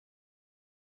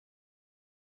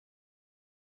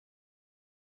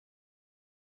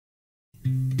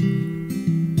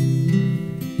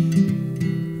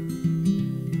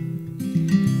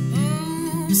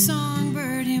Oh,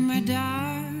 songbird, in my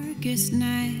darkest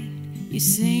night, you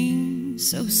sing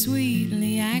so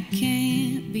sweetly I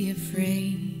can't be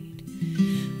afraid.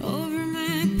 Over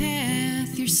my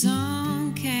path your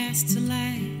song casts a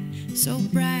light so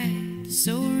bright,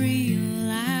 so real,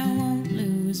 I won't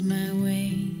lose my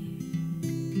way.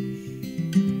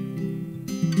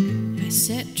 I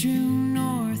set true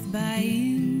north by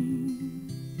you,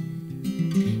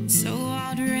 so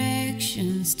all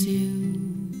directions too.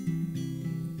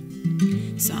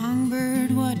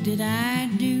 Songbird, what did I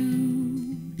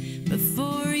do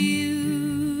before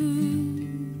you?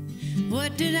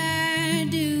 What did I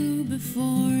do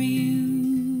before you?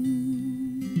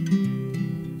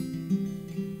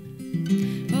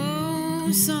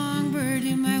 Oh, songbird,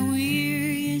 in my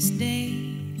weariest day,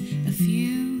 a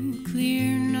few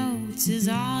clear notes is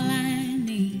all I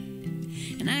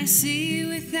need, and I see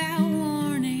without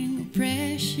warning a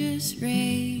precious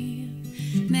ray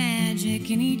of magic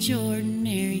in each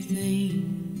ordinary thing.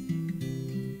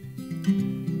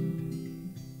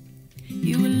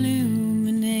 You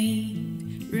illuminate,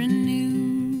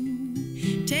 renew,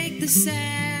 take the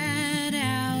sad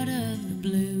out of the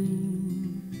blue.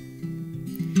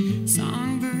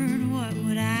 Songbird, what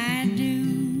would I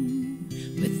do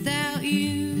without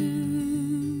you?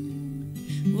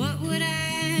 What would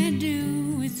I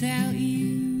do without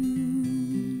you?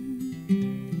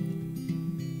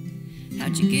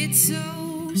 How'd you get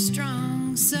so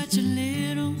strong, such a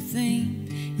little thing?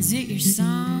 Is it your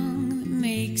song that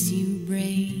makes you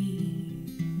brave?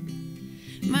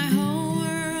 My whole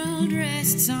world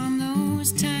rests on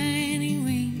those tiny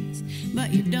wings,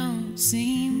 but you don't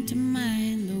seem to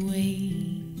mind the weight.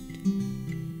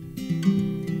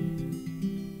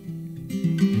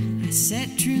 I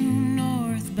set true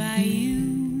north by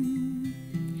you,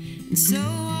 and so